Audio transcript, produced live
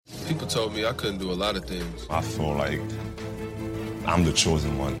Papa told me I couldn't do a lot of things. I feel like I'm the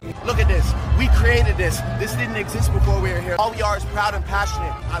chosen one. Look at this. We created this. This didn't exist before we were here. All we are is proud and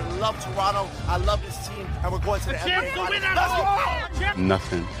passionate. I love Toronto. I love this team. And we're going to the NBA Finals. Let's go!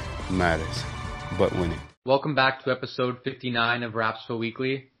 Nothing matters but winning. Welcome back to episode 59 of Rapsville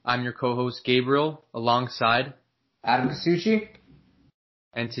Weekly. I'm your co-host Gabriel, alongside Adam Kasuchi.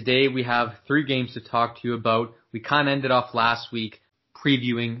 And today we have 3 games to talk to you about. We kind of ended off last week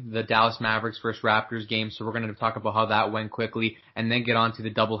previewing the Dallas Mavericks versus Raptors game, so we're going to talk about how that went quickly and then get on to the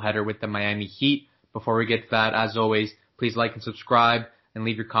doubleheader with the Miami Heat. Before we get to that, as always, please like and subscribe and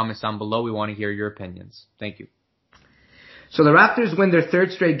leave your comments down below. We want to hear your opinions. Thank you. So the Raptors win their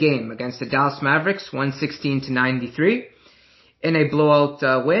third straight game against the Dallas Mavericks, 116-93, in a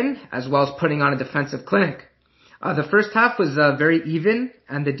blowout win, as well as putting on a defensive clinic. The first half was very even,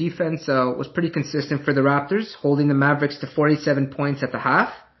 and the defense was pretty consistent for the Raptors, holding the Mavericks to 47 points at the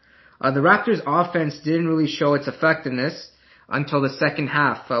half. The Raptors' offense didn't really show its effectiveness until the second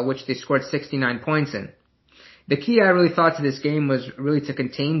half, which they scored 69 points in. The key I really thought to this game was really to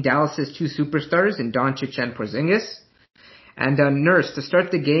contain Dallas's 2 superstars in Doncic and Porzingis. And Nurse, to start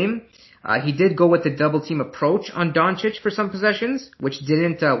the game, he did go with the double-team approach on Doncic for some possessions, which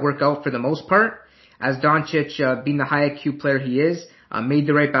didn't work out for the most part, as Doncic, being the high IQ player he is, made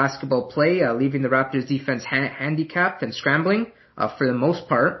the right basketball play, leaving the Raptors defense handicapped and scrambling for the most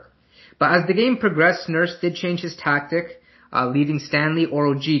part. But as the game progressed, Nurse did change his tactic, leaving Stanley or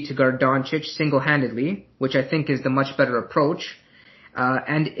OG to guard Doncic single-handedly, which I think is the much better approach.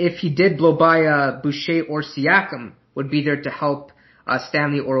 And if he did blow by Boucher or Siakam, would be there to help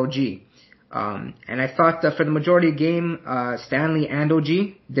Stanley or OG. And I thought that for the majority of the game, Stanley and OG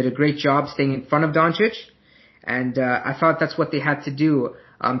did a great job staying in front of Doncic. And I thought that's what they had to do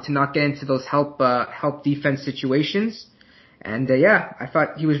to not get into those help defense situations. And I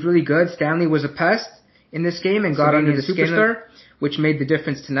thought he was really good. Stanley was a pest in this game and got under the superstar, which made the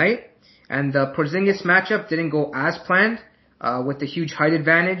difference tonight. And the Porzingis matchup didn't go as planned, with the huge height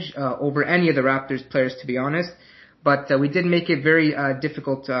advantage over any of the Raptors players, to be honest. But we did make it very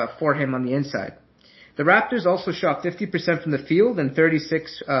difficult for him on the inside. The Raptors also shot 50% from the field and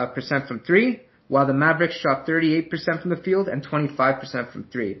 36% from 3, while the Mavericks shot 38% from the field and 25% from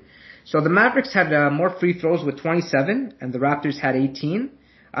 3. So the Mavericks had more free throws with 27, and the Raptors had 18.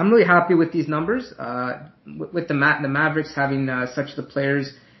 I'm really happy with these numbers. With the Mavericks having such the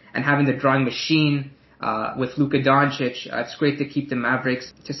players and having the drawing machine with Luka Doncic, it's great to keep the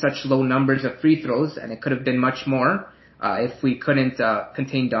Mavericks to such low numbers of free throws, and it could have been much more if we couldn't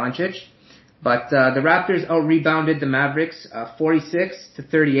contain Doncic. But the Raptors out-rebounded the Mavericks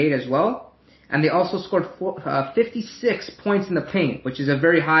 46-38 as well, and they also scored 56 points in the paint, which is a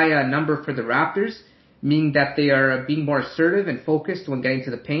very high number for the Raptors, meaning that they are being more assertive and focused when getting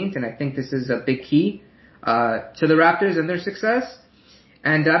to the paint, and I think this is a big key to the Raptors and their success.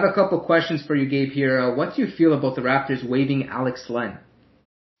 And I have a couple questions for you, Gabe, here. What do you feel about the Raptors waiving Alex Len?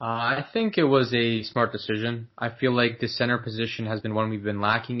 I think it was a smart decision. I feel like the center position has been one we've been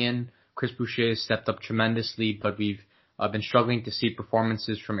lacking in. Chris Boucher has stepped up tremendously, but we've been struggling to see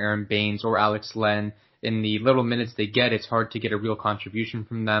performances from Aaron Baines or Alex Len. In the little minutes they get, it's hard to get a real contribution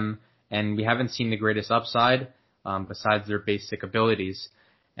from them, and we haven't seen the greatest upside besides their basic abilities.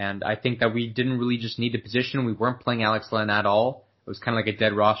 And I think that we didn't really just need the position. We weren't playing Alex Len at all. It was kind of like a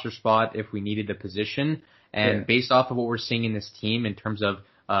dead roster spot if we needed a position. And based off of what we're seeing in this team in terms of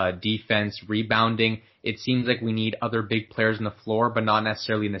defense, rebounding, it seems like we need other big players on the floor, but not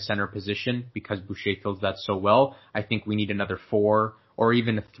necessarily in the center position because Boucher fills that so well. I think we need another 4 or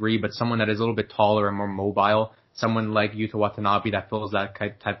even a 3, but someone that is a little bit taller and more mobile, someone like Yuta Watanabe that fills that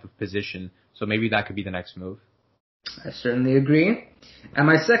type of position. So maybe that could be the next move. I certainly agree. And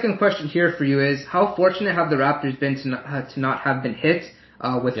my second question here for you is, how fortunate have the Raptors been to not have been hit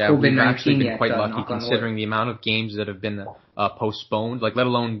with COVID-19 we've actually been yet, quite lucky considering the amount of games that have been postponed, like let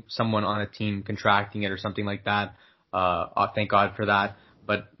alone someone on a team contracting it or something like that. Thank God for that.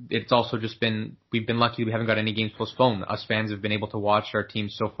 But it's also just been, we've been lucky we haven't got any games postponed. Us fans have been able to watch our team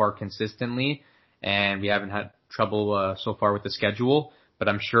so far consistently, and we haven't had trouble so far with the schedule. But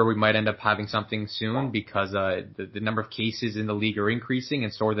I'm sure we might end up having something soon because the number of cases in the league are increasing,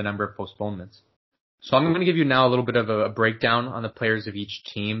 and so are the number of postponements. So I'm going to give you now a little bit of a breakdown on the players of each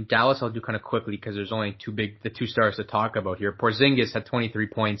team. Dallas I'll do kind of quickly because there's only the 2 stars to talk about here. Porzingis had 23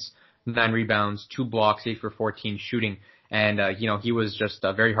 points, 9 rebounds, 2 blocks, 8 for 14 shooting. And, he was just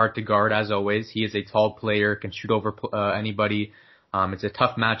very hard to guard as always. He is a tall player, can shoot over anybody. It's a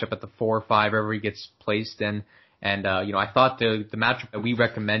tough matchup at the 4 or 5 wherever he gets placed in. And, I thought the matchup that we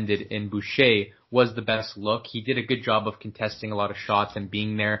recommended in Boucher was the best look. He did a good job of contesting a lot of shots and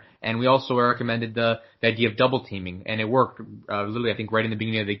being there. And we also recommended the idea of double teaming, and it worked. Literally, I think right in the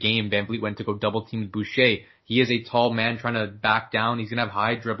beginning of the game, Van Vliet went to go double team Boucher. He is a tall man trying to back down. He's going to have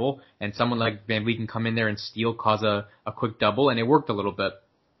high dribble, and someone like Van Vliet can come in there and steal, cause a quick double, and it worked a little bit.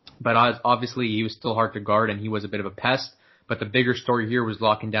 But obviously, he was still hard to guard, and he was a bit of a pest. But the bigger story here was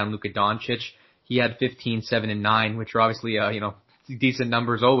locking down Luka Doncic. He had 15, 7, and 9, which are obviously, decent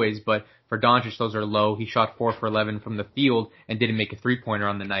numbers always, but for Doncic, those are low. He shot 4 for 11 from the field and didn't make a three-pointer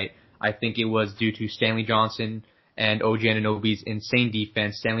on the night. I think it was due to Stanley Johnson and OG Anunoby's insane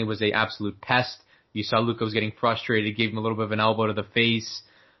defense. Stanley was an absolute pest. You saw Luka was getting frustrated, gave him a little bit of an elbow to the face,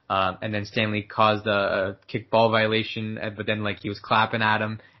 and then Stanley caused a kick ball violation, but then he was clapping at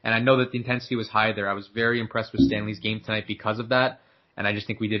him. And I know that the intensity was high there. I was very impressed with Stanley's game tonight because of that. And I just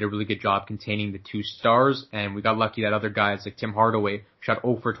think we did a really good job containing the two stars, and we got lucky that other guys like Tim Hardaway shot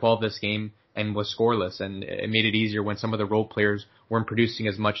 0 for 12 this game and was scoreless, and it made it easier when some of the role players weren't producing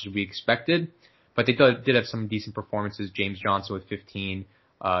as much as we expected. But they did have some decent performances. James Johnson with 15,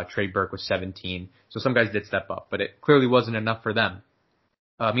 Trey Burke with 17. So some guys did step up, but it clearly wasn't enough for them.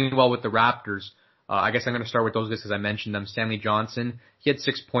 Meanwhile, with the Raptors, I guess I'm going to start with those guys because I mentioned them. Stanley Johnson, he had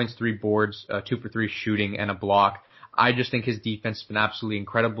 6 points, 3 boards, 2 for 3 shooting, and a block. I just think his defense has been absolutely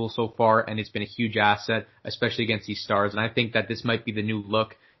incredible so far, and it's been a huge asset, especially against these stars. And I think that this might be the new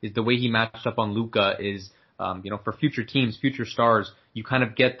look, is the way he matched up on Luka is, for future teams, future stars, you kind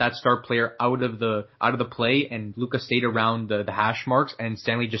of get that star player out of the play, and Luka stayed around the hash marks, and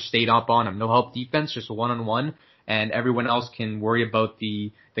Stanley just stayed up on him. No help defense, just a one-on-one, and everyone else can worry about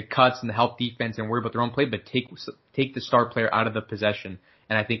the cuts and the help defense and worry about their own play, but take the star player out of the possession.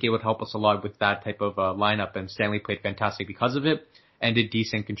 And I think it would help us a lot with that type of lineup. And Stanley played fantastic because of it and did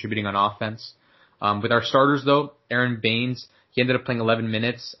decent contributing on offense. With our starters, though, Aaron Baines, he ended up playing 11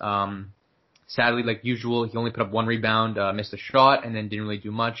 minutes. Sadly, like usual, he only put up 1 rebound, missed a shot, and then didn't really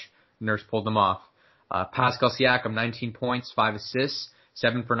do much. Nurse pulled him off. Pascal Siakam, 19 points, 5 assists,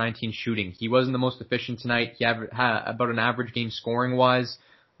 7 for 19 shooting. He wasn't the most efficient tonight. He had about an average game scoring-wise.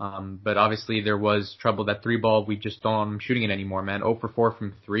 But obviously there was trouble. That 3-ball, we just don't want him shooting it anymore, man. 0 for 4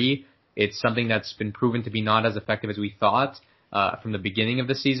 from 3. It's something that's been proven to be not as effective as we thought from the beginning of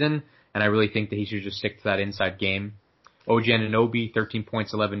the season, and I really think that he should just stick to that inside game. OG Anunoby, 13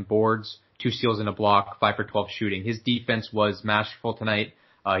 points, 11 boards, 2 steals and a block, 5 for 12 shooting. His defense was masterful tonight.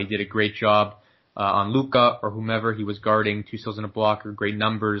 He did a great job on Luka or whomever he was guarding. 2 steals and a block are great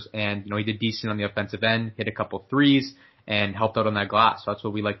numbers, and he did decent on the offensive end, hit a couple threes, and helped out on that glass. So that's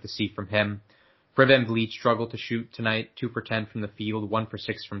what we like to see from him. Fred VanVleet struggled to shoot tonight, 2 for 10 from the field, 1 for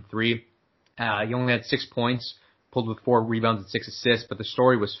 6 from 3. He only had 6 points, pulled with 4 rebounds and 6 assists, but the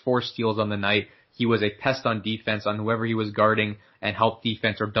story was 4 steals on the night. He was a pest on defense on whoever he was guarding, and helped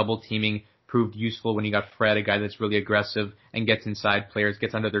defense or double teaming, proved useful when he got Fred, a guy that's really aggressive and gets inside players,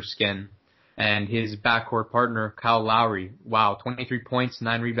 gets under their skin. And his backcourt partner, Kyle Lowry, 23 points,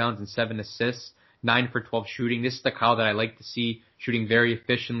 9 rebounds and 7 assists. 9 for 12 shooting. This is the Kyle that I like to see, shooting very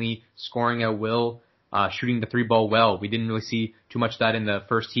efficiently, scoring at will, shooting the 3-ball well. We didn't really see too much of that in the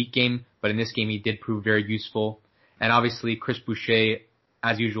first Heat game, but in this game he did prove very useful. And obviously Chris Boucher,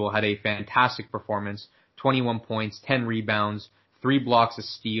 as usual, had a fantastic performance. 21 points, 10 rebounds, 3 blocks, a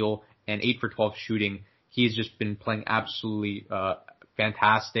steal, and 8 for 12 shooting. He's just been playing absolutely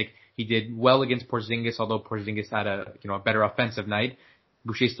fantastic. He did well against Porzingis, although Porzingis had a better offensive night.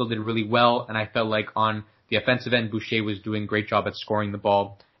 Boucher still did really well, and I felt like on the offensive end, Boucher was doing a great job at scoring the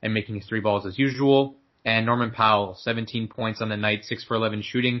ball and making his 3 balls as usual. And Norman Powell, 17 points on the night, 6 for 11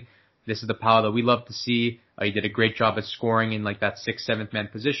 shooting. This is the Powell that we love to see. He did a great job at scoring in that 6th, 7th man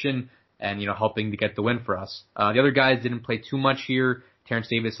position and, helping to get the win for us. The other guys didn't play too much here. Terrence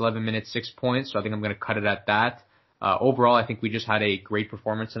Davis, 11 minutes, 6 points, so I think I'm going to cut it at that. Overall, I think we just had a great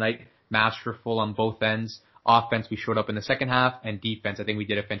performance tonight, masterful on both ends. Offense, we showed up in the second half, and defense, I think we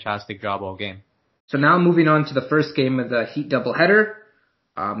did a fantastic job all game. So now moving on to the first game of the Heat doubleheader.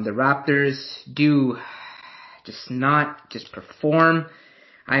 The Raptors do not perform.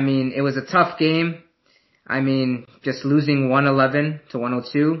 I mean, it was a tough game. I mean, just losing 111 to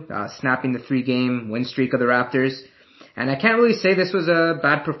 102, snapping the 3-game win streak of the Raptors. And I can't really say this was a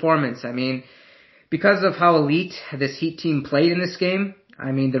bad performance. I mean, because of how elite this Heat team played in this game,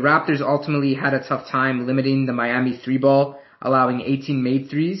 I mean, the Raptors ultimately had a tough time limiting the Miami 3-ball, allowing 18 made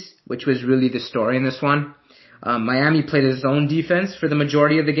threes, which was really the story in this one. Miami played a zone defense for the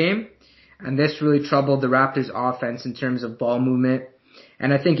majority of the game, and this really troubled the Raptors' offense in terms of ball movement.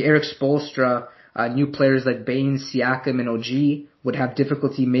 And I think Eric Spoelstra knew players like Baines, Siakam, and OG would have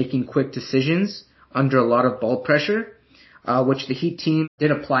difficulty making quick decisions under a lot of ball pressure, which the Heat team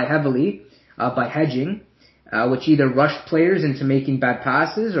did apply heavily. by hedging, which either rushed players into making bad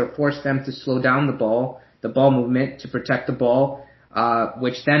passes or forced them to slow down the ball movement to protect the ball,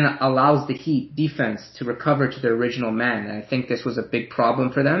 which then allows the Heat defense to recover to their original man. And I think this was a big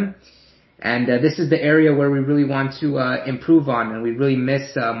problem for them. And this is the area where we really want to improve on, and we really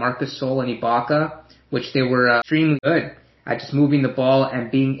miss Marc Gasol and Ibaka, which they were extremely good at just moving the ball and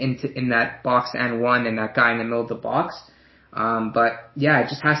being in that box and one and that guy in the middle of the box. But yeah, it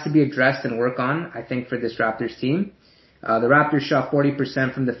just has to be addressed and work on, I think, for this Raptors team. The Raptors shot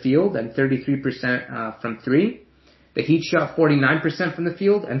 40% from the field and 33% from three. The Heat shot 49% from the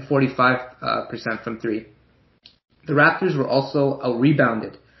field and 45% from three. The Raptors were also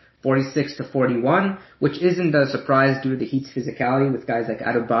out-rebounded, 46-41, which isn't a surprise due to the Heat's physicality with guys like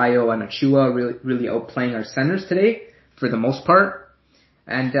Adebayo and Achua really outplaying our centers today for the most part.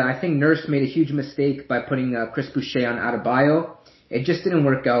 And I think Nurse made a huge mistake by putting Chris Boucher on Adebayo. It just didn't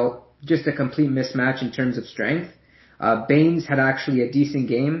work out. Just a complete mismatch in terms of strength. Baines had actually a decent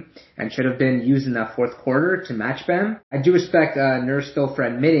game and should have been used in that fourth quarter to match Bam. I do respect Nurse though for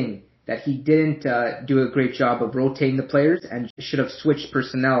admitting that he didn't do a great job of rotating the players and should have switched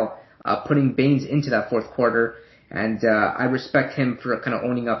personnel, putting Baines into that fourth quarter. And I respect him for kind of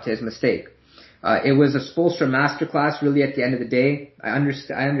owning up to his mistake. It was a Spoelstra masterclass really at the end of the day. I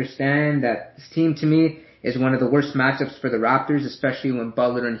understand that this team to me is one of the worst matchups for the Raptors, especially when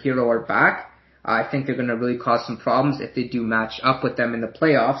Butler and Hero are back. I think they're going to really cause some problems if they do match up with them in the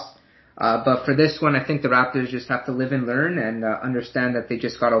playoffs. But for this one, I think the Raptors just have to live and learn and understand that they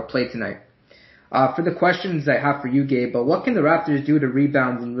just got outplayed tonight. For the questions I have for you, Gabe, but what can the Raptors do to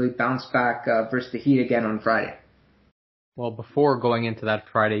rebound and really bounce back versus the Heat again on Friday? Well, before going into that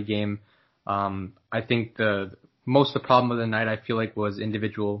Friday game, I think most of the problem of the night I feel like was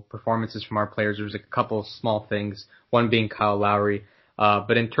individual performances from our players. There was a couple small things, one being Kyle Lowry.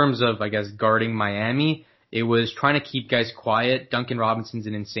 But in terms of, I guess, guarding Miami, it was trying to keep guys quiet. Duncan Robinson's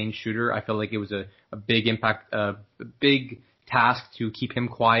an insane shooter. I felt like it was a big impact, a big task to keep him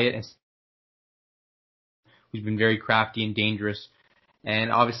quiet, and who's been very crafty and dangerous.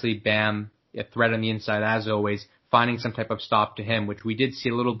 And obviously Bam, a threat on the inside as always, finding some type of stop to him, which we did see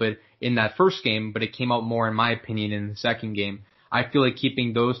a little bit in that first game, but it came out more, in my opinion, in the second game. I feel like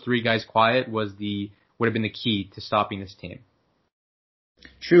keeping those three guys quiet would have been the key to stopping this team.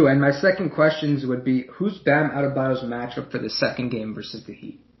 True, and my second questions would be, who's Bam Adebayo's matchup for the second game versus the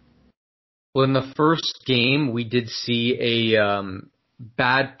Heat? Well, in the first game, we did see a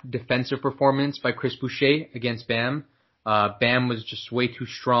bad defensive performance by Chris Boucher against Bam. Bam was just way too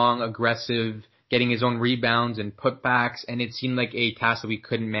strong, aggressive, getting his own rebounds and putbacks, and it seemed like a task that we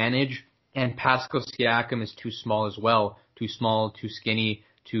couldn't manage. And Pascal Siakam is too small as well, too small, too skinny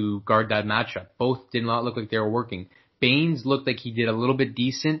to guard that matchup. Both did not look like they were working. Baines looked like he did a little bit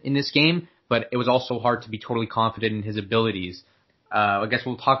decent in this game, but it was also hard to be totally confident in his abilities. I guess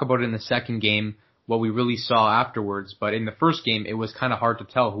we'll talk about it in the second game, what we really saw afterwards, but in the first game, it was kind of hard to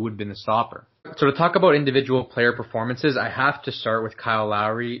tell who would have been the stopper. So to talk about individual player performances, I have to start with Kyle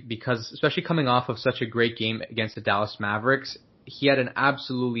Lowry because, especially coming off of such a great game against the Dallas Mavericks, he had an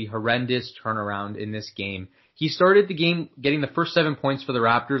absolutely horrendous turnaround in this game. He started the game getting the first 7 points for the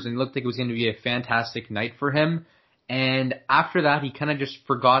Raptors and it looked like it was going to be a fantastic night for him. And after that, he kind of just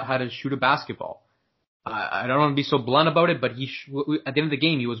forgot how to shoot a basketball. I don't want to be so blunt about it, but at the end of the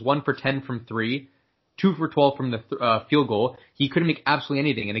game, he was 1 for 10 from 3, 2 for 12 from the field goal. He couldn't make absolutely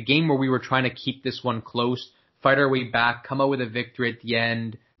anything. In a game where we were trying to keep this one close, fight our way back, come out with a victory at the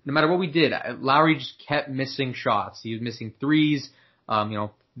end, no matter what we did, Lowry just kept missing shots. He was missing threes,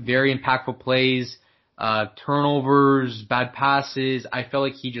 very impactful plays, turnovers, bad passes. I felt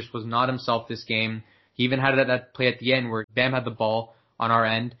like he just was not himself this game. He even had that play at the end where Bam had the ball on our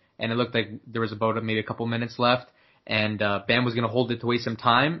end, and it looked like there was about maybe a couple minutes left, and Bam was going to hold it to waste some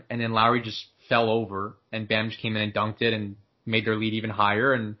time, and then Lowry just fell over, and Bam just came in and dunked it and made their lead even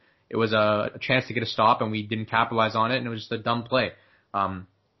higher, and it was a chance to get a stop, and we didn't capitalize on it, and it was just a dumb play.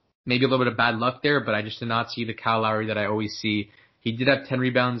 Maybe a little bit of bad luck there, but I just did not see the Kyle Lowry that I always see. He did have 10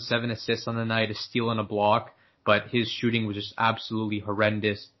 rebounds, 7 assists on the night, a steal and a block, but his shooting was just absolutely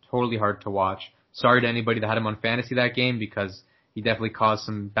horrendous, totally hard to watch. Sorry to anybody that had him on fantasy that game because he definitely caused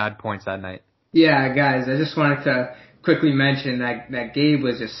some bad points that night. Yeah, guys, I just wanted to quickly mention that Gabe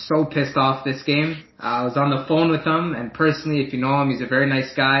was just so pissed off this game. I was on the phone with him, and personally, if you know him, he's a very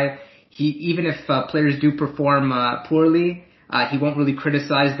nice guy. Even if players do perform poorly, he won't really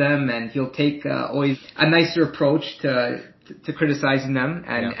criticize them, and he'll take always a nicer approach to criticizing them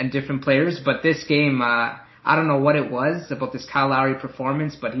and different players. But this game, I don't know what it was about this Kyle Lowry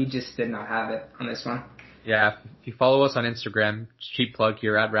performance, but he just did not have it on this one. Yeah, if you follow us on Instagram, cheap plug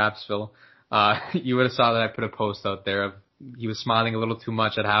here at Rapsville, You would have saw that I put a post out there of he was smiling a little too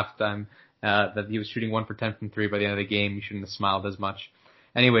much at halftime, that he was shooting 1 for 10 from 3 by the end of the game. He shouldn't have smiled as much.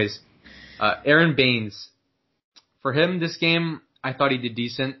 Anyways, Aaron Baines. For him, this game, I thought he did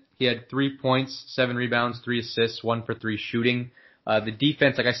decent. He had 3 points, 7 rebounds, 3 assists, 1 for 3 shooting. The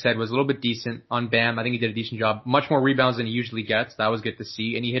defense, like I said, was a little bit decent on Bam. I think he did a decent job. Much more rebounds than he usually gets. That was good to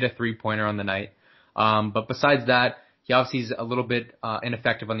see. And he hit a 3-pointer on the night. But besides that, he obviously is a little bit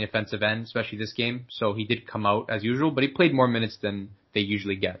ineffective on the offensive end, especially this game. So he did come out as usual, but he played more minutes than they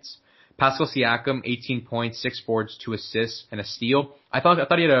usually gets. Pascal Siakam, 18 points, 6 boards, 2 assists, and a steal. I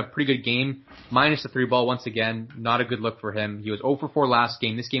thought he had a pretty good game, minus the 3-ball once again. Not a good look for him. He was 0 for 4 last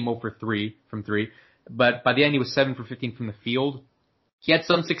game. This game 0 for 3 from 3. But by the end, he was 7 for 15 from the field. He had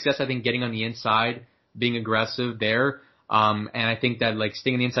some success, I think, getting on the inside, being aggressive there. And I think that, like,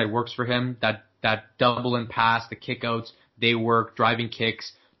 staying on the inside works for him. That double and pass, the kickouts, they work, driving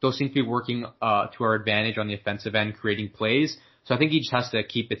kicks. Those seem to be working to our advantage on the offensive end, creating plays. So I think he just has to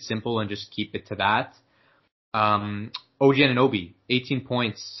keep it simple and just keep it to that. OG Anunoby, 18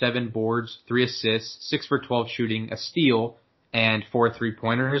 points, 7 boards, 3 assists, 6 for 12 shooting, a steal, and 4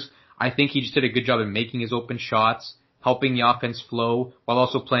 3-pointers. I think he just did a good job in making his open shots, helping the offense flow, while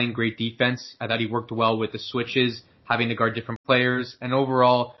also playing great defense. I thought he worked well with the switches, having to guard different players, and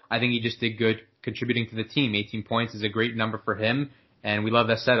overall, I think he just did good contributing to the team. 18 points is a great number for him, and we love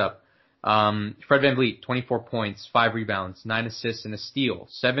that setup. Fred VanVleet, 24 points, 5 rebounds, 9 assists, and a steal.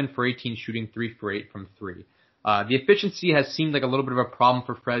 7 for 18 shooting, 3 for 8 from 3. The efficiency has seemed like a little bit of a problem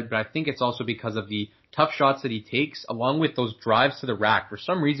for Fred, but I think it's also because of the tough shots that he takes, along with those drives to the rack. For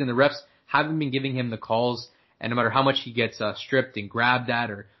some reason, the refs haven't been giving him the calls, and no matter how much he gets stripped and grabbed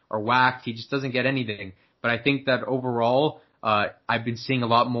at or whacked, he just doesn't get anything. But I think that overall, I've been seeing a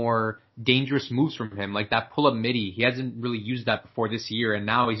lot more dangerous moves from him, like that pull-up midi. He hasn't really used that before this year, and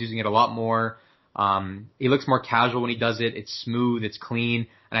now he's using it a lot more. He looks more casual when he does it. It's smooth, it's clean,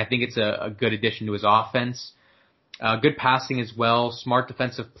 and I think it's a good addition to his offense. Good passing as well, smart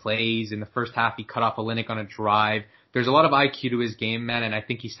defensive plays. In the first half, he cut off Olynyk on a drive. There's a lot of IQ to his game, man, and I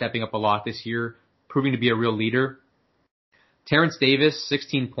think he's stepping up a lot this year, proving to be a real leader. Terrence Davis,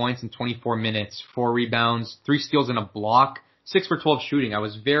 16 points in 24 minutes, 4 rebounds, 3 steals and a block, 6 for 12 shooting. I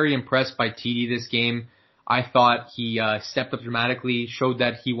was very impressed by TD this game. I thought he stepped up dramatically, showed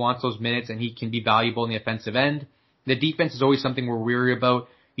that he wants those minutes and he can be valuable in the offensive end. The defense is always something we're weary about.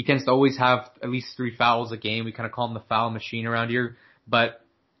 He tends to always have at least 3 fouls a game. We kind of call him the foul machine around here. But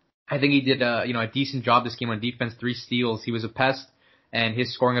I think he did a decent job this game on defense, 3 steals. He was a pest, and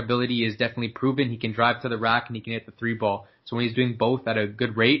his scoring ability is definitely proven. He can drive to the rack and he can hit the 3-ball. So when he's doing both at a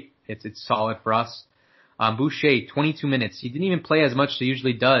good rate, it's solid for us. Boucher, 22 minutes. He didn't even play as much as he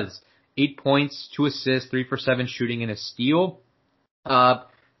usually does. 8 points, 2 assists, 3 for 7 shooting, and a steal.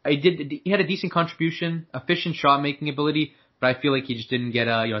 He had a decent contribution, efficient shot making ability, but I feel like he just didn't get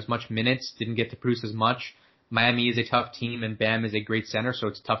as much minutes, didn't get to produce as much. Miami is a tough team, and Bam is a great center, so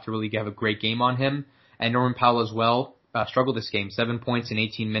it's tough to really have a great game on him. And Norman Powell as well struggled this game. 7 points in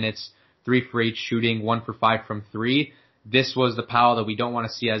 18 minutes, 3 for 8 shooting, 1 for 5 from 3. This was the Powell that we don't want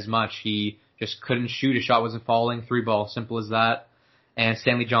to see as much. He just couldn't shoot. His shot wasn't falling. 3-ball, simple as that. And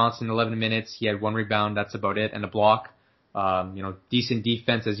Stanley Johnson, 11 minutes. He had 1 rebound. That's about it. And a block. Decent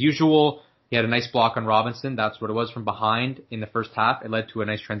defense as usual. He had a nice block on Robinson. That's what it was from behind in the first half. It led to a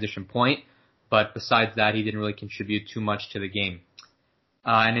nice transition point. But besides that, he didn't really contribute too much to the game.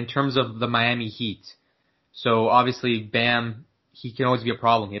 And in terms of the Miami Heat, so obviously Bam, he can always be a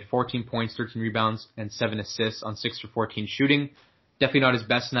problem. He had 14 points, 13 rebounds, and 7 assists on 6 for 14 shooting. Definitely not his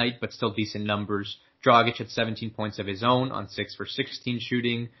best night, but still decent numbers. Dragic had 17 points of his own on 6 for 16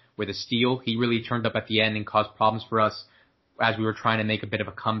 shooting with a steal. He really turned up at the end and caused problems for us as we were trying to make a bit of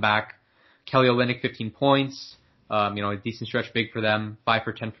a comeback. Kelly Olynyk, 15 points. A decent stretch big for them. 5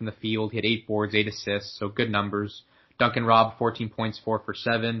 for 10 from the field. He had 8 boards, 8 assists, so good numbers. Duncan Robb, 14 points, 4 for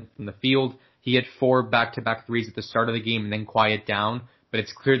 7 from the field. He had 4 back-to-back threes at the start of the game and then quiet down, but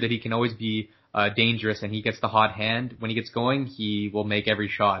it's clear that he can always be dangerous, and he gets the hot hand. When he gets going, he will make every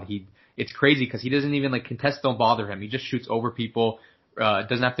shot. It's crazy because he doesn't even, contests don't bother him. He just shoots over people,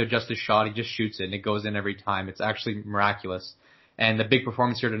 doesn't have to adjust his shot. He just shoots it, and it goes in every time. It's actually miraculous. And the big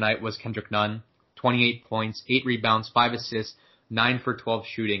performance here tonight was Kendrick Nunn, 28 points, 8 rebounds, 5 assists, 9 for 12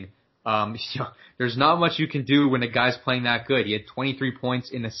 shooting. There's not much you can do when a guy's playing that good. He had 23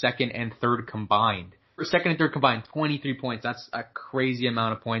 points in the second and third combined. For second and third combined, 23 points. That's a crazy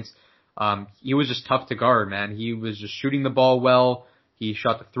amount of points. He was just tough to guard, man. He was just shooting the ball well. He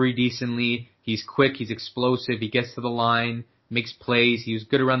shot the 3 decently. He's quick. He's explosive. He gets to the line, makes plays. He was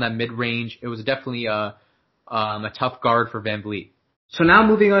good around that mid-range. It was definitely a tough guard for VanVleet. So now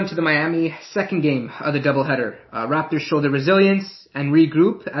moving on to the Miami second game of the doubleheader. Raptors show their resilience and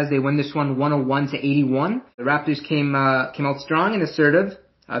regroup as they win this one 101-81. The Raptors came out strong and assertive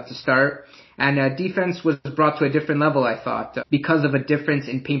to start, and defense was brought to a different level, I thought, because of a difference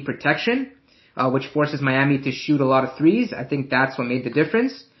in paint protection, which forces Miami to shoot a lot of threes. I think that's what made the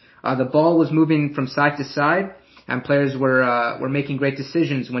difference. The ball was moving from side to side, and players were making great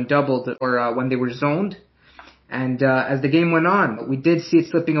decisions when doubled or when they were zoned. And as the game went on, we did see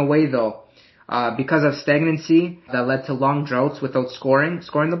it slipping away though, because of stagnancy that led to long droughts without scoring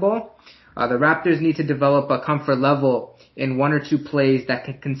the ball. The Raptors need to develop a comfort level in one or two plays that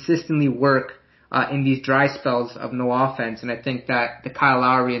can consistently work in these dry spells of no offense. And I think that the Kyle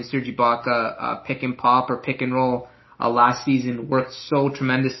Lowry and Serge Ibaka pick and pop or pick and roll last season worked so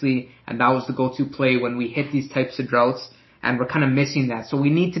tremendously, and that was the go-to play when we hit these types of droughts. And we're kind of missing that. So we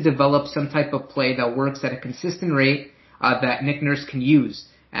need to develop some type of play that works at a consistent rate that Nick Nurse can use.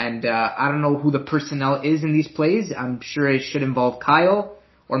 And I don't know who the personnel is in these plays. I'm sure it should involve Kyle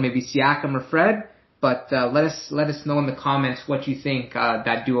or maybe Siakam or Fred. But let us know in the comments what you think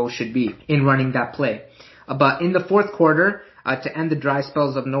that duo should be in running that play. But in the fourth quarter, to end the dry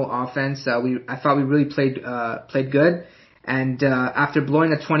spells of no offense, I thought we really played good. And after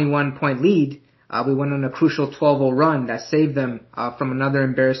blowing a 21-point lead, we went on a crucial 12-0 run that saved them from another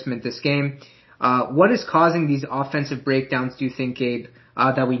embarrassment this game. What is causing these offensive breakdowns, do you think, Gabe,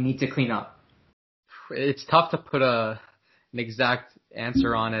 that we need to clean up? It's tough to put an exact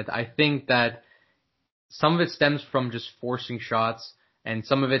answer on it. I think that some of it stems from just forcing shots, and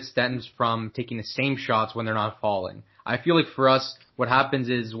some of it stems from taking the same shots when they're not falling. I feel like for us, what happens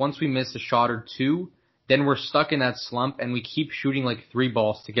is once we miss a shot or two, then we're stuck in that slump and we keep shooting like three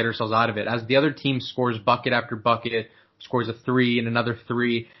balls to get ourselves out of it. As the other team scores bucket after bucket, scores a three and another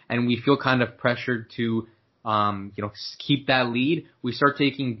three, and we feel kind of pressured to, keep that lead, we start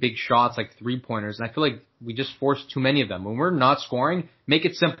taking big shots like 3-pointers. And I feel like we just force too many of them. When we're not scoring, make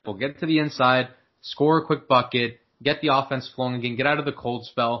it simple. Get to the inside, score a quick bucket, get the offense flowing again, get out of the cold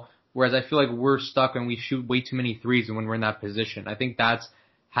spell. Whereas I feel like we're stuck and we shoot way too many threes when we're in that position. I think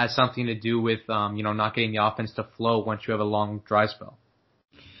has something to do with, not getting the offense to flow once you have a long dry spell.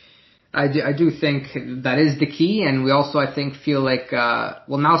 I do think that is the key, and we also, I think, feel like, now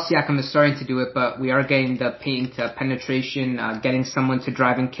Siakam is starting to do it, but we are getting the paint penetration, getting someone to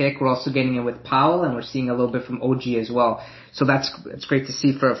drive and kick. We're also getting it with Powell, and we're seeing a little bit from OG as well. So it's great to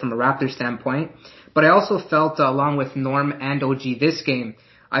see from a Raptors standpoint. But I also felt, along with Norm and OG this game,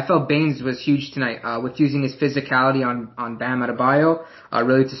 I felt Baines was huge tonight, with using his physicality on Bam Adebayo,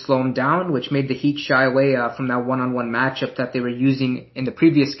 really to slow him down, which made the Heat shy away from that one-on-one matchup that they were using in the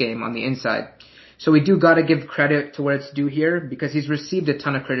previous game on the inside. So we do gotta give credit to where it's due here, because he's received a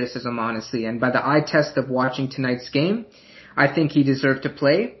ton of criticism, honestly. And by the eye test of watching tonight's game, I think he deserved to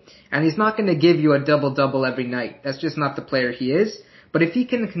play. And he's not gonna give you a double-double every night. That's just not the player he is. But if he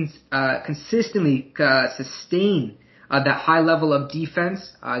can consistently sustain that high level of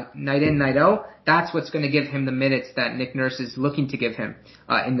defense, night in, night out, that's what's going to give him the minutes that Nick Nurse is looking to give him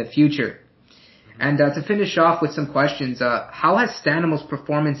in the future. And to finish off with some questions, how has Stanimo's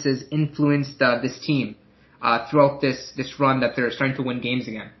performances influenced this team throughout this run that they're starting to win games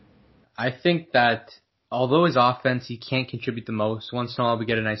again? I think that although his offense, he can't contribute the most, once in a while we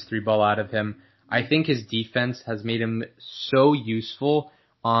get a nice three ball out of him. I think his defense has made him so useful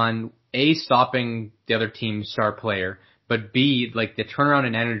on A, stopping the other team's star player, but B, like the turnaround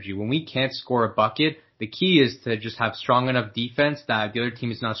in energy. When we can't score a bucket, the key is to just have strong enough defense that the other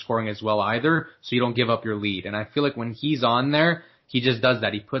team is not scoring as well either, so you don't give up your lead. And I feel like when he's on there, he just does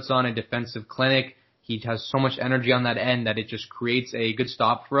that. He puts on a defensive clinic. He has so much energy on that end that it just creates a good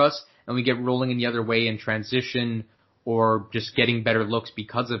stop for us, and we get rolling in the other way in transition or just getting better looks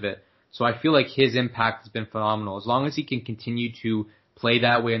because of it. So I feel like his impact has been phenomenal. As long as he can continue to play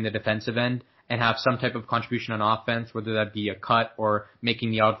that way in the defensive end and have some type of contribution on offense, whether that be a cut or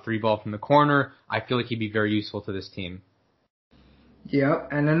making the out three ball from the corner, I feel like he'd be very useful to this team. Yeah,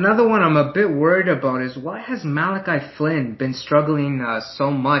 and another one I'm a bit worried about is why has Malachi Flynn been struggling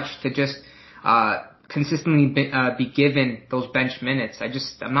so much to just consistently be given those bench minutes?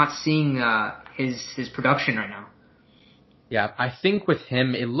 I'm not seeing his production right now. Yeah, I think with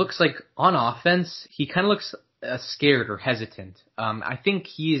him, it looks like on offense, he kind of looks scared or hesitant. I think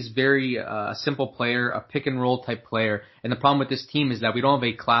he is very a simple player, a pick and roll type player. And the problem with this team is that we don't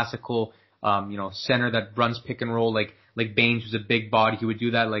have a classical, center that runs pick and roll like Baines, who's a big body. He would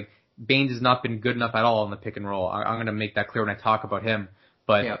do that. Like Baines has not been good enough at all in the pick and roll. I'm going to make that clear when I talk about him.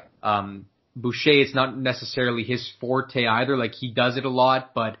 But Boucher, it's not necessarily his forte either. Like he does it a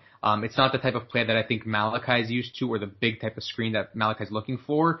lot, but It's not the type of play that I think Malachi is used to, or the big type of screen that Malachi is looking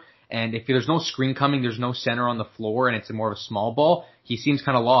for. And if there's no screen coming, there's no center on the floor, and it's more of a small ball, he seems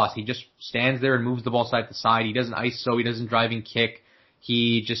kind of lost. He just stands there and moves the ball side to side. He doesn't ISO, he doesn't driving kick.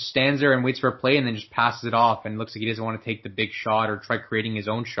 He just stands there and waits for a play and then just passes it off, and looks like he doesn't want to take the big shot or try creating his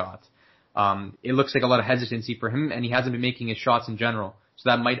own shot. It looks like a lot of hesitancy for him, and he hasn't been making his shots in general. So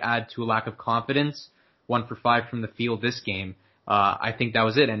that might add to a lack of confidence. 1 for 5 from the field this game. I think that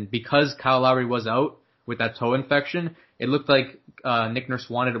was it. And because Kyle Lowry was out with that toe infection, it looked like Nick Nurse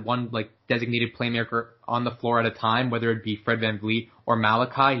wanted one designated playmaker on the floor at a time, whether it be Fred VanVleet or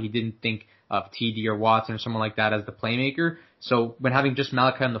Malachi. He didn't think of TD or Watson or someone like that as the playmaker. So when having just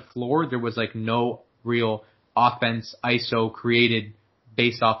Malachi on the floor, there was no real offense ISO created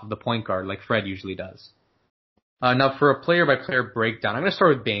based off of the point guard like Fred usually does. Now for a player-by-player breakdown, I'm going to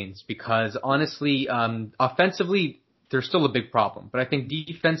start with Baynes because honestly, offensively, there's still a big problem. But I think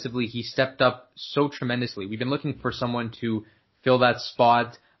defensively, he stepped up so tremendously. We've been looking for someone to fill that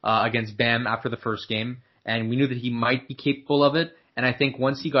spot against Bam after the first game, and we knew that he might be capable of it. And I think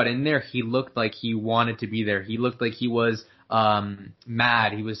once he got in there, he looked like he wanted to be there. He looked like he was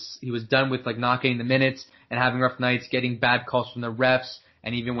mad. He was done with not getting the minutes and having rough nights, getting bad calls from the refs.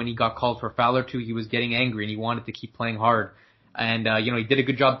 And even when he got called for a foul or two, he was getting angry and he wanted to keep playing hard. And, he did a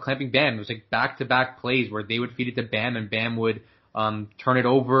good job clamping Bam. It was back-to-back plays where they would feed it to Bam and Bam would, turn it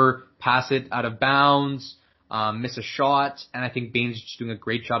over, pass it out of bounds, miss a shot. And I think Baynes is just doing a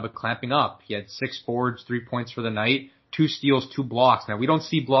great job of clamping up. He had 6 boards, 3 points for the night, 2 steals, 2 blocks. Now we don't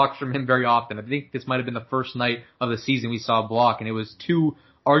see blocks from him very often. I think this might have been the first night of the season we saw a block, and it was 2,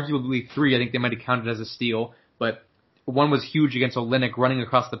 arguably 3. I think they might have counted as a steal, but one was huge against Olynyk running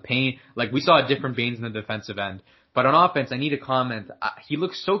across the paint. We saw a different Baynes in the defensive end. But on offense, I need to comment. He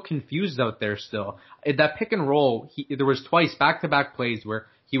looks so confused out there still. That pick and roll, there was twice back-to-back plays where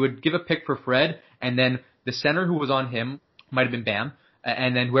he would give a pick for Fred, and then the center who was on him might have been Bam,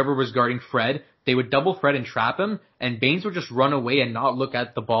 and then whoever was guarding Fred, they would double Fred and trap him, and Baynes would just run away and not look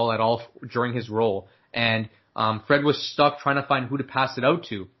at the ball at all during his roll. And Fred was stuck trying to find who to pass it out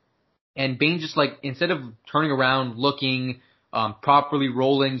to. And Baynes just instead of turning around, looking, properly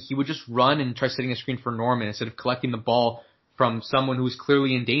rolling, he would just run and try setting a screen for Norman instead of collecting the ball from someone who was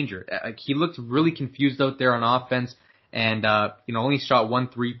clearly in danger. He looked really confused out there on offense, and only shot 1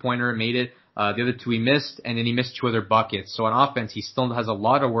 3-pointer and made it. The other 2 he missed, and then he missed 2 other buckets. So on offense, he still has a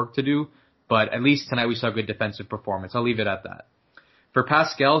lot of work to do, but at least tonight we saw a good defensive performance. I'll leave it at that. For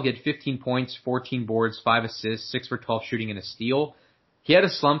Pascal, he had 15 points, 14 boards, 5 assists, 6 for 12 shooting, and a steal. He had a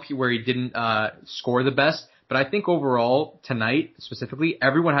slump where he didn't score the best, but I think overall, tonight specifically,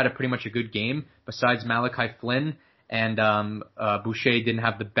 everyone had pretty much a good game besides Malachi Flynn, and Boucher didn't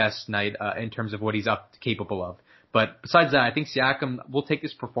have the best night in terms of what he's capable of. But besides that, I think Siakam will take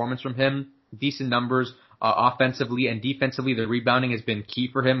this performance from him. Decent numbers offensively and defensively. The rebounding has been key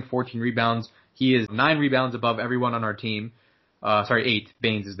for him, 14 rebounds. He is 9 rebounds above everyone on our team. 8.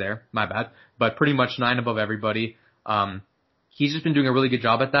 Baynes is there. My bad. But pretty much 9 above everybody. He's just been doing a really good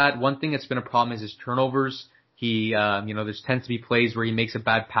job at that. One thing that's been a problem is his turnovers. He, there tends to be plays where he makes a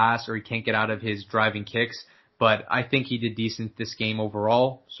bad pass or he can't get out of his driving kicks. But I think he did decent this game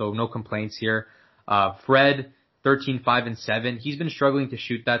overall, so no complaints here. Fred, 13, 5, and 7. He's been struggling to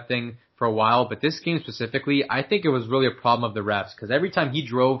shoot that thing for a while, but this game specifically, I think it was really a problem of the refs because every time he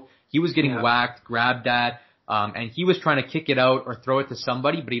drove, he was getting whacked, grabbed at, and he was trying to kick it out or throw it to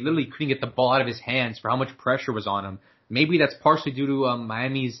somebody, but he literally couldn't get the ball out of his hands for how much pressure was on him. Maybe that's partially due to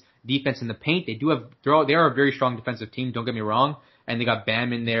Miami's defense in the paint. They are a very strong defensive team, don't get me wrong, and they got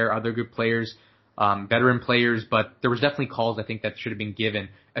Bam in there, other good players, veteran players, but there was definitely calls I think that should have been given,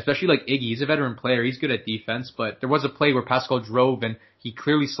 especially Iggy. He's a veteran player. He's good at defense, but there was a play where Pascal drove and he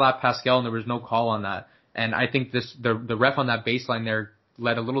clearly slapped Pascal and there was no call on that. And I think the ref on that baseline there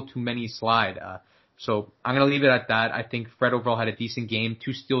let a little too many slide. So I'm going to leave it at that. I think Fred overall had a decent game,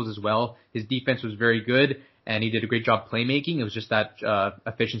 2 steals as well. His defense was very good and he did a great job playmaking. It was just that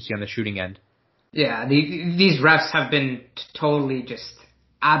efficiency on the shooting end. Yeah, these refs have been totally just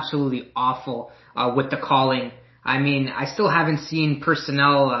absolutely awful with the calling. I mean, I still haven't seen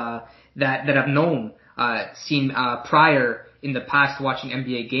personnel that I've known seen prior in the past watching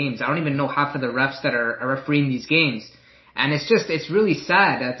NBA games. I don't even know half of the refs that are refereeing these games. And it's really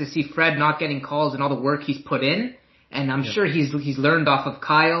sad to see Fred not getting calls and all the work he's put in. And I'm sure he's learned off of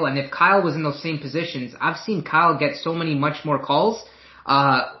Kyle. And if Kyle was in those same positions, I've seen Kyle get so many much more calls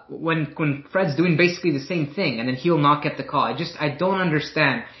when Fred's doing basically the same thing, and then he'll not get the call. I don't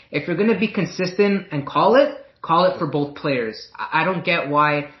understand. If you're going to be consistent and call it for both players. I don't get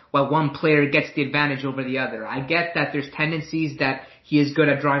why one player gets the advantage over the other. I get that there's tendencies that he is good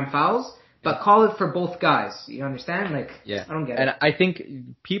at drawing fouls. But call it for both guys. You understand? Like, yeah. I don't get it. And I think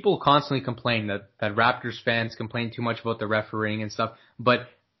people constantly complain that Raptors fans complain too much about the refereeing and stuff. But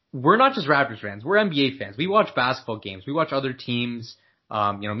we're not just Raptors fans. We're NBA fans. We watch basketball games. We watch other teams. Me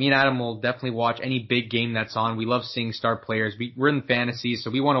and Adam will definitely watch any big game that's on. We love seeing star players. We're in fantasy, so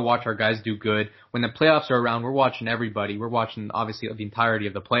we want to watch our guys do good. When the playoffs are around, we're watching everybody. We're watching, obviously, the entirety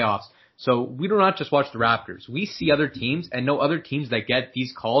of the playoffs. So we do not just watch the Raptors. We see other teams and know other teams that get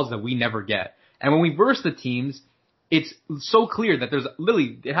these calls that we never get. And when we verse the teams, it's so clear that there's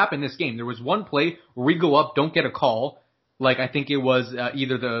literally, it happened in this game. There was one play where we go up, don't get a call. Like I think it was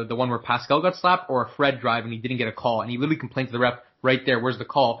either the one where Pascal got slapped or a Fred drive and he didn't get a call. And he literally complained to the ref right there, where's the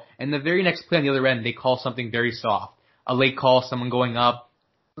call? And the very next play on the other end, they call something very soft. A late call, someone going up.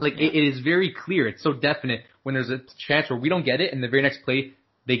 Like it is very clear. It's so definite when there's a chance where we don't get it and the very next play,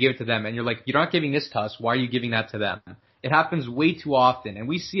 they give it to them, and you're like, you're not giving this to us. Why are you giving that to them? It happens way too often, and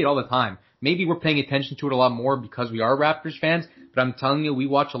we see it all the time. Maybe we're paying attention to it a lot more because we are Raptors fans, but I'm telling you, we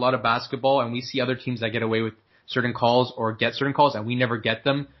watch a lot of basketball, and we see other teams that get away with certain calls or get certain calls, and we never get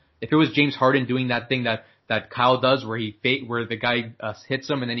them. If it was James Harden doing that thing that Kyle does where where the guy hits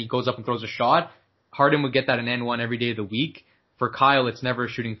him and then he goes up and throws a shot, Harden would get that an N1 every day of the week. For Kyle, it's never a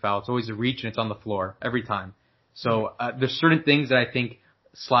shooting foul. It's always a reach, and it's on the floor every time. So there's certain things that I think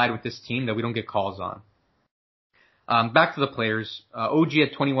slide with this team that we don't get calls on. Back to the players. OG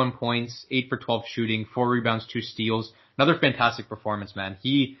had 21 points, 8 for 12 shooting, 4 rebounds, 2 steals. Another fantastic performance, man.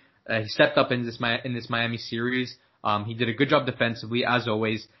 He stepped up in this Miami series. He did a good job defensively, as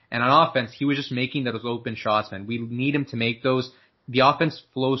always. And on offense, he was just making those open shots, man. We need him to make those. The offense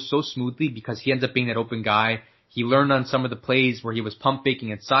flows so smoothly because he ends up being that open guy. He learned on some of the plays where he was pump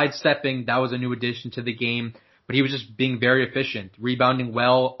faking and sidestepping. That was a new addition to the game. But he was just being very efficient, rebounding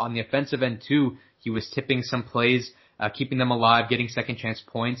well on the offensive end too. He was tipping some plays, keeping them alive, getting second chance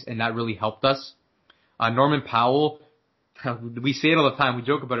points, and that really helped us. Norman Powell, we say it all the time, we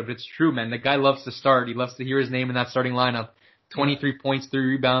joke about it, but it's true, man. The guy loves to start. He loves to hear his name in that starting lineup. 23 points, 3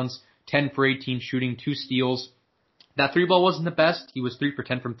 rebounds, 10 for 18 shooting, 2 steals. That 3-ball wasn't the best. He was 3 for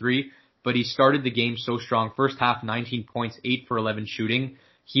 10 from 3, but he started the game so strong. First half, 19 points, 8 for 11 shooting.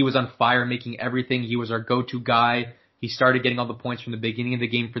 He was on fire, making everything. He was our go-to guy. He started getting all the points from the beginning of the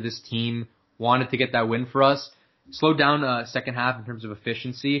game for this team. Wanted to get that win for us. Slowed down second half in terms of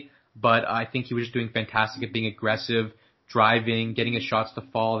efficiency, but I think he was just doing fantastic at being aggressive, driving, getting his shots to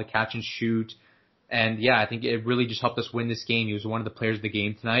fall, the catch and shoot. And yeah, I think it really just helped us win this game. He was one of the players of the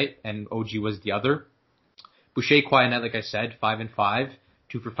game tonight, and OG was the other. Boucher quiet net, like I said, 5 and 5,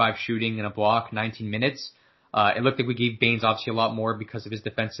 2 for 5 shooting and a block, 19 minutes. It looked like we gave Baines obviously a lot more because of his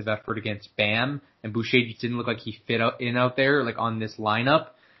defensive effort against Bam, and Boucher just didn't look like he fit out there, like on this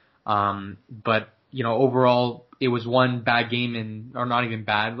lineup. But, overall, it was one bad game or not even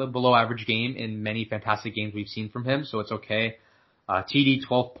bad, below average game in many fantastic games we've seen from him, so it's okay. TD,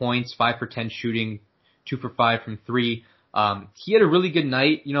 12 points, 5 for 10 shooting, 2 for 5 from 3. He had a really good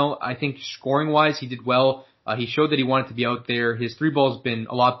night. I think scoring wise, he did well. He showed that he wanted to be out there. His 3-ball's been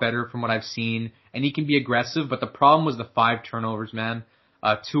a lot better from what I've seen, and he can be aggressive, but the problem was the 5 turnovers, man.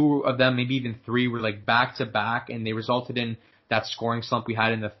 2 of them, maybe even 3, were like back to back, and they resulted in that scoring slump we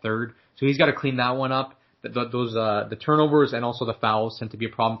had in the third. So he's got to clean that one up. The turnovers and also the fouls tend to be a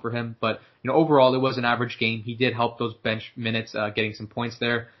problem for him. But, overall, it was an average game. He did help those bench minutes, getting some points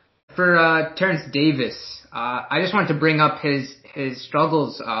there. For Terrence Davis, I just wanted to bring up his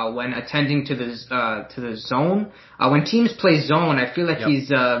struggles when attending to the zone. When teams play zone, I feel like he's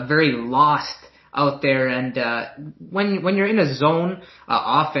very lost out there. And when you're in a zone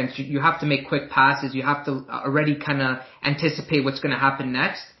offense, you have to make quick passes. You have to already kind of anticipate what's going to happen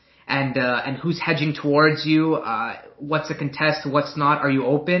next. And who's hedging towards you, what's a contest, what's not, are you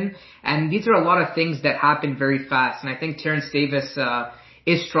open? And these are a lot of things that happen very fast. And I think Terrence Davis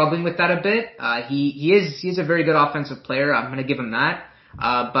is struggling with that a bit. He's a very good offensive player. I'm going to give him that.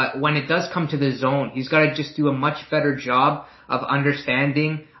 But when it does come to the zone, he's got to just do a much better job of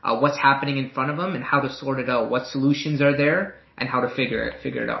understanding what's happening in front of him and how to sort it out, what solutions are there, and how to figure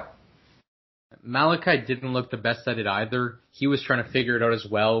it out. Malachi didn't look the best at it either. He was trying to figure it out as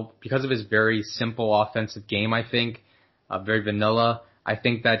well because of his very simple offensive game, I think. Very vanilla. I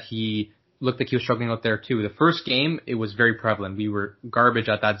think that he looked like he was struggling out there too. The first game, it was very prevalent. We were garbage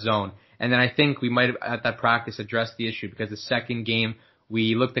at that zone. And then I think we might have, at that practice, addressed the issue because the second game,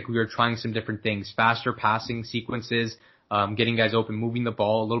 we looked like we were trying some different things. Faster passing sequences, getting guys open, moving the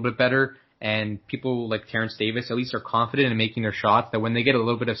ball a little bit better. And people like Terrence Davis at least are confident in making their shots, that when they get a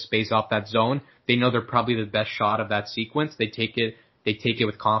little bit of space off that zone, they know they're probably the best shot of that sequence. They take it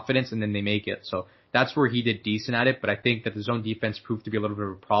with confidence, and then they make it. So That's where he did decent at it, but I think that the zone defense proved to be a little bit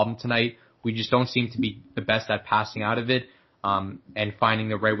of a problem tonight. We just don't seem to be the best at passing out of it, and finding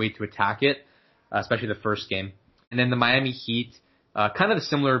the right way to attack it, especially the first game. And then the Miami Heat, kind of a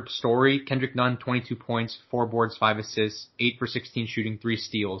similar story. Kendrick Nunn, 22 points, 4 boards, 5 assists, 8 for 16 shooting, 3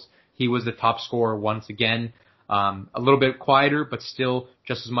 steals. He was the top scorer once again. A little bit quieter, but still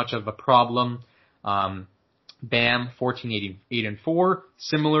just as much of a problem. Bam, 14, 8 and 4.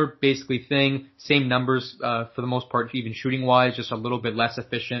 Similar basically thing. Same numbers, for the most part, even shooting wise, just a little bit less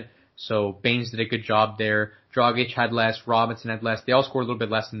efficient. So Baines did a good job there. Dragic had less. Robinson had less. They all scored a little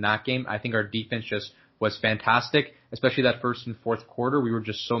bit less in that game. I think our defense just was fantastic, especially that first and fourth quarter. We were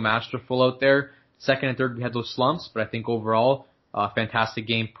just so masterful out there. Second and third, we had those slumps, but I think overall, fantastic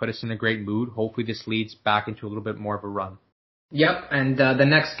game, put us in a great mood. Hopefully this leads back into a little bit more of a run. Yep, and the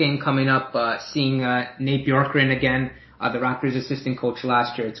next game coming up, seeing Nate Bjorkgren again, the Raptors assistant coach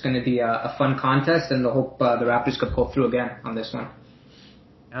last year. It's going to be a fun contest, and I hope the Raptors could pull through again on this one.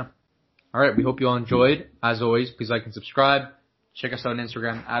 Yeah. All right, we hope you all enjoyed. As always, please like and subscribe. Check us out on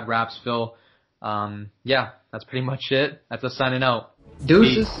Instagram, @Rapsville. Yeah, that's pretty much it. That's us signing out.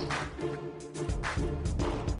 Deuces. Peace.